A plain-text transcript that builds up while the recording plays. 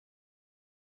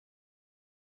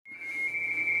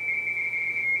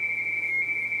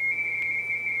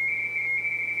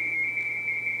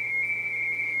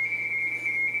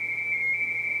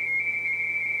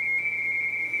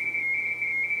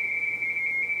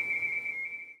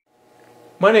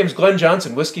My name's Glenn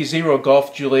Johnson, Whiskey Zero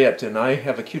Golf Juliet, and I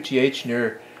have a QTH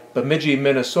near Bemidji,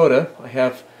 Minnesota. I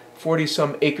have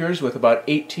 40-some acres with about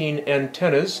 18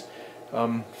 antennas.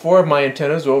 4 of my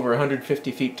antennas are over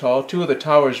 150 feet tall. 2 of the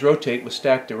towers rotate with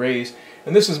stacked arrays.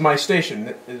 And this is my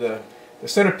station. The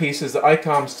centerpiece is the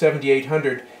ICOM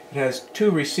 7800. It has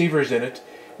 2 receivers in it,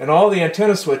 and all the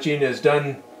antenna switching is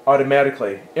done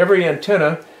automatically. Every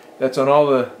antenna that's on all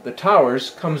the towers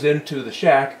comes into the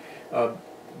shack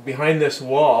behind this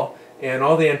wall, and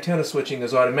all the antenna switching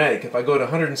is automatic. If I go to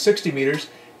 160 meters,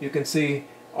 you can see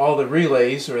all the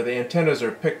relays, or the antennas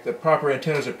are picked, the proper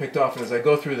antennas are picked off, and as I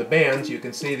go through the bands, you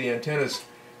can see the antennas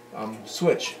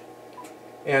switch.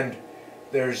 And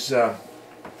there's a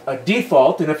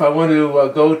default, and if I want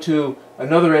to go to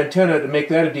another antenna to make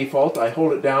that a default, I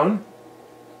hold it down,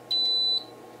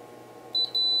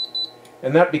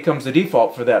 and that becomes the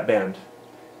default for that band.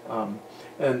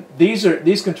 And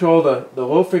these control the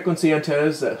low frequency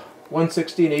antennas, the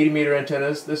 160 and 80 meter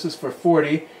antennas. This is for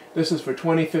 40, this is for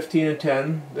 20, 15, and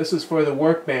 10. This is for the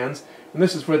work bands, and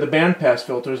this is for the bandpass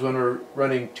filters when we're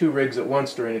running 2 rigs at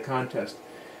once during a contest.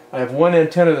 I have one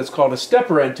antenna that's called a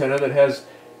stepper antenna that has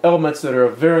elements that are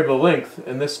of variable length,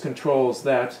 and this controls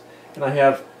that. And I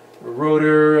have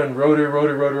rotor and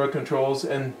rotor controls,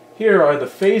 and here are the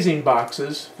phasing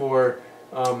boxes for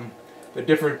the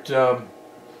different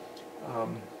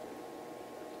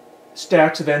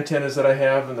stacks of antennas that I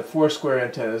have, and the 4 square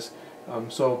antennas.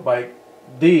 So by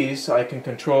these I can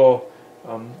control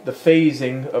the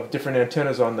phasing of different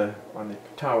antennas on the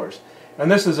towers.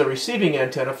 And this is a receiving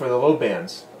antenna for the low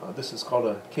bands. This is called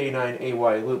a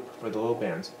K9AY loop for the low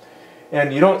bands.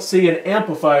 And you don't see an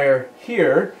amplifier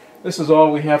here. This is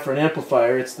all we have for an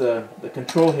amplifier. It's the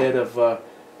control head of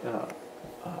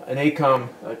an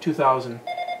ACOM 2000,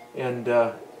 and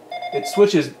it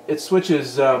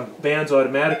switches bands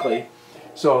automatically.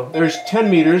 So there's 10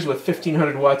 meters with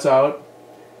 1500 watts out,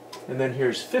 and then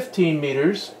here's 15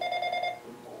 meters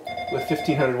with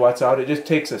 1500 watts out. It just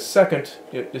takes a second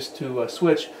just to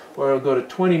switch, or it'll go to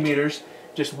 20 meters,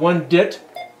 just 1 DIT,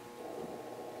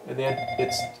 and then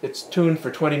it's tuned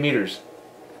for 20 meters.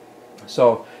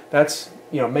 So that's,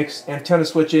 makes antenna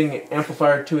switching,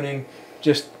 amplifier tuning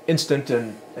just instant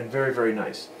and very, very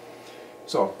nice.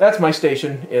 So that's my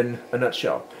station in a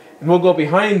nutshell. And we'll go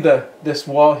behind this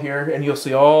wall here, and you'll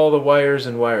see all the wires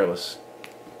and wireless.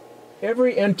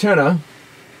 Every antenna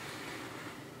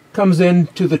comes in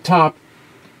to the top,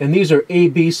 and these are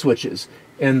AB switches.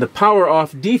 And the power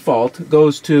off default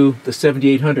goes to the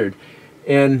 7800.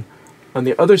 And on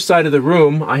the other side of the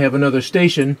room, I have another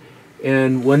station,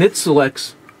 and when it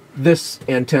selects this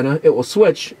antenna, it will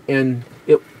switch, and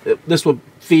this will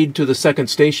feed to the second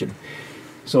station.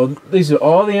 So these are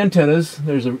all the antennas.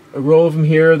 There's a row of them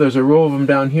here, there's a row of them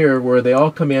down here where they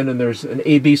all come in, and there's an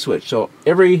AB switch. So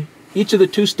each of the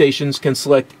 2 stations can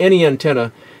select any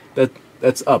antenna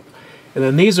that's up. And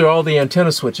then these are all the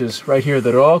antenna switches right here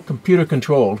that are all computer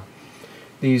controlled.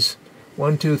 These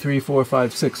 1, 2, 3, 4,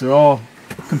 5, 6, they're all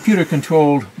computer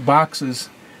controlled boxes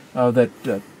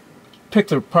that pick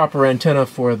the proper antenna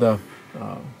for the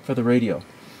radio.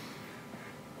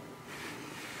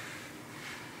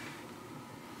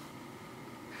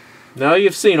 Now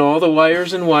you've seen all the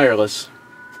wires and wireless.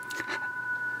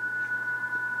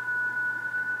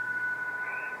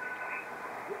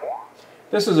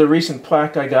 This is a recent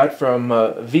plaque I got from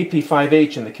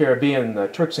VP5H in the Caribbean,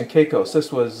 Turks and Caicos.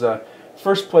 This was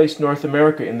first place North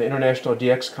America in the International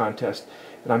DX contest.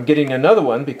 And I'm getting another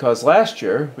one because last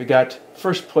year we got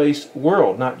first place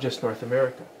world, not just North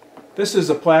America. This is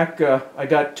a plaque I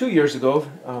got 2 years ago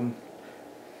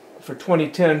for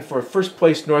 2010 for first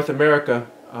place North America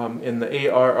in the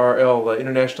ARRL, the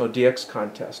International DX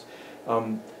contest.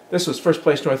 This was first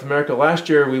place North America. Last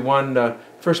year we won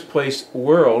first place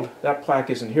world. That plaque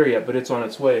isn't here yet, but it's on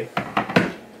its way.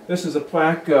 This is a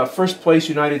plaque, first place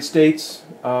United States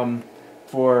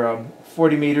for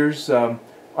 40 meters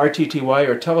RTTY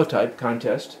or teletype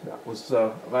contest. That was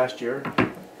last year.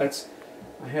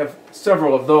 I have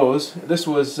several of those. This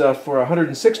was for a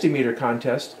 160 meter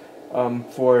contest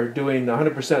for doing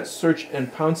 100% search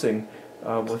and pouncing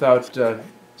without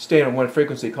staying on one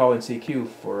frequency, calling CQ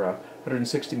for a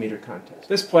 160 meter contest.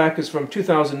 This plaque is from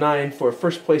 2009 for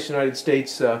first place United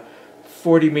States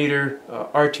 40 meter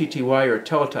RTTY or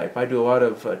teletype. I do a lot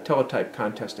of teletype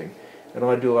contesting, and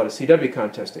I do a lot of CW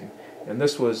contesting, and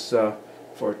this was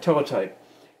for teletype.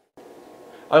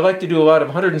 I like to do a lot of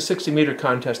 160 meter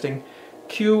contesting.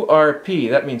 QRP,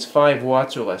 that means 5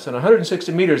 watts or less. And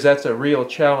 160 meters, that's a real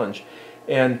challenge.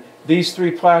 And these 3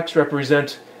 plaques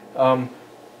represent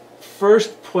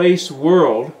first place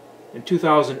world in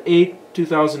 2008,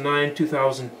 2009,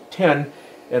 2010,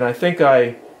 And I think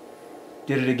I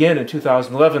did it again in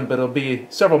 2011, but it'll be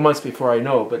several months before I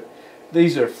know. But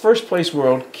these are first place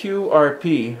world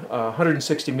QRP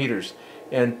 160 meters.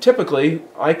 And typically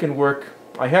I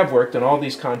have worked in all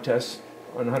these contests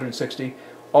on 160,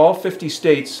 all 50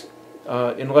 states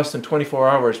in less than 24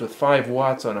 hours with 5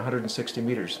 watts on 160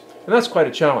 meters. And that's quite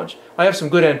a challenge. I have some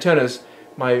good antennas.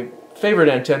 My favorite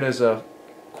antenna is a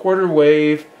quarter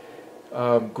wave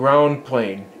ground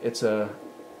plane. It's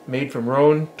made from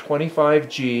Roan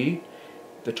 25G.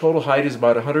 The total height is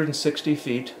about 160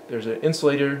 feet. There's an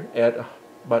insulator at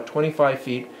about 25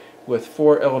 feet with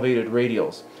 4 elevated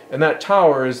radials. And that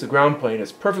tower is the ground plane.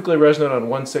 It's perfectly resonant on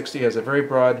 160, has a very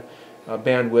broad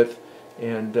bandwidth,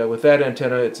 and with that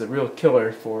antenna it's a real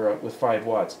killer for with 5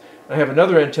 watts. I have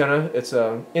another antenna. It's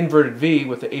an inverted V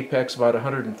with the apex about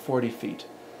 140 feet.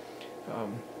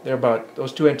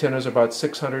 Those two antennas are about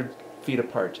 600 feet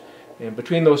apart. And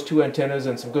between those two antennas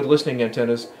and some good listening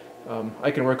antennas,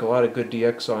 I can work a lot of good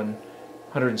DX on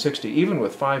 160, even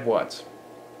with 5 watts.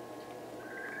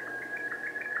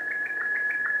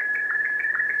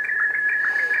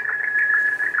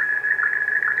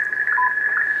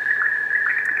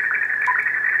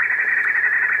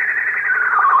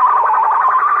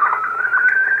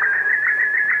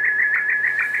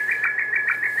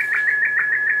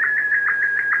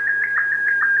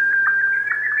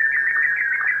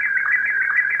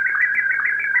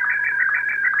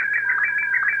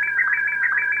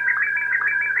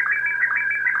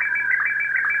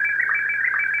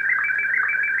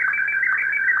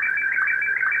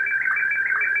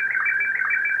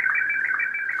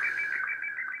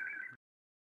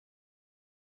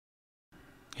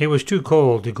 It was too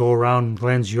cold to go around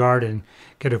Glenn's yard and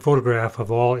get a photograph of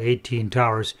all 18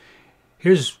 towers.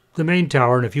 Here's the main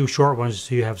tower and a few short ones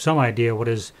so you have some idea what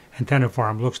his antenna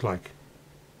farm looks like.